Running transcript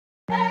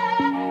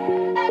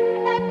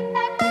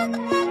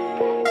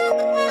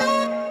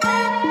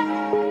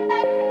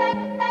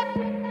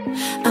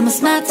I'm a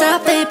smarter,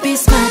 baby,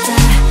 smarter.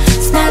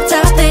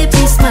 Smarter,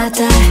 baby,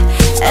 smarter.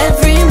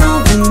 Every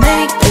move we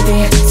make,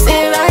 baby,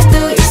 see right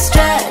through your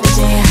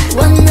strategy.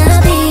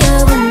 Wanna be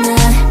a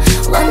winner,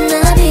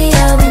 wanna be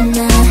a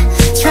winner.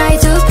 Try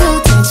to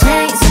put your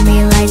chains on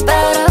me like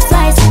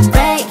butterflies and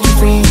break you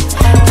free.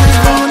 I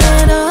wanna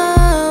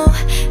know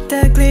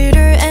the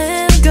glitter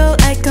and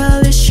gold, I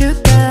call it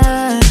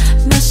sugar.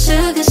 My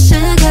sugar,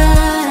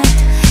 sugar.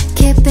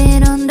 Keep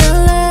it on the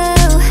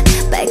low.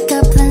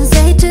 Backup plans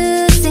they do.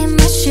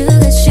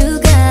 Sugar,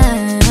 sugar,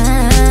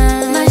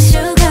 my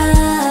sugar.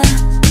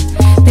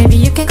 Baby,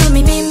 you can call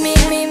me me.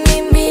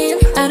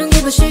 I don't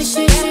give a shit.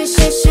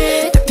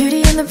 The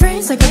beauty and the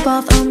brains like a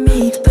both on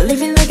me.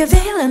 Believing like a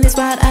villain is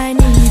what I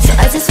need. So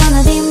I just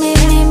wanna be me.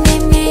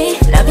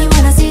 Love you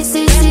when I see.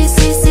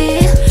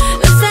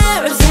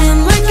 SSERAFIM,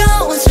 we're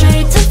going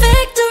straight to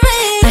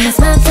victory. I'm a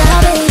smarter,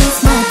 baby,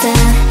 smarter.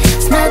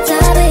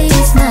 Smarter, baby,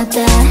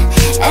 smarter.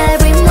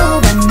 Every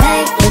move I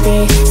make, baby,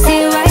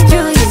 see right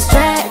through your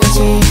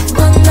strategy.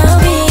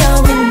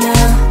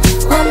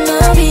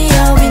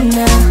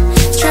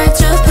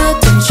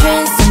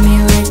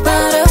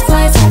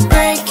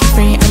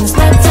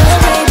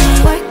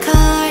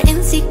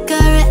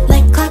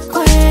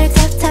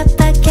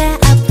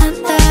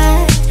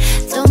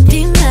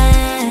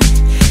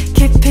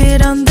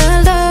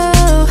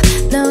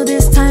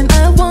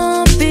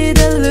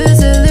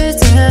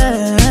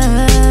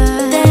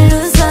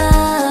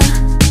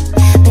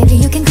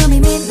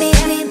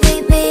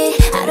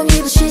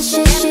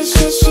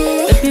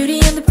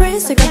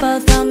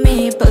 Both on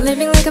me, but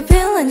living like a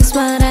villain is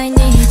what I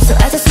need. So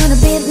I just wanna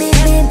be me.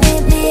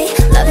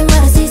 Loving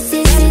what I see.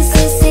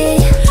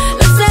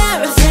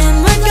 SSERAFIM,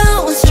 we're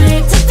going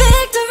straight to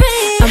victory.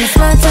 I'm a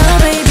smarter,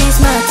 baby,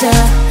 smarter.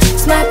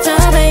 Smarter,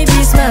 baby,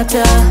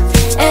 smarter.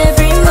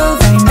 Every move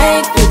I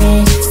make, baby,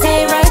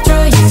 see right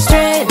through your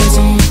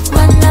strategy.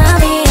 Wanna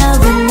be a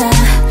winner,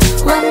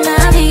 wanna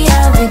be a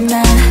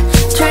winner.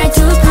 Try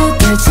to put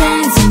your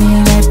chains on me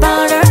like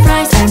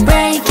butterflies and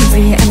break you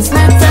free. I'm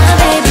smarter,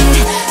 baby.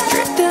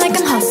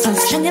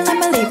 Shining like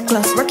my lip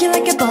gloss, working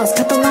like a boss,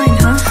 cut the line,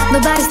 huh?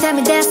 Nobody's tell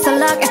me that's a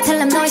luck. I tell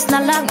them no, it's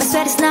not luck. My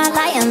sweat is not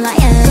lying.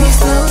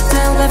 Slow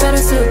down, I better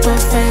super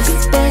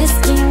fast.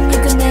 Best game you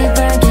could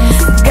never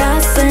guess.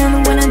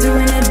 Gossip when I'm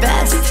doing it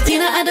best. You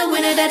know I don't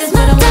win it, that is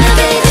what I wanna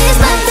be.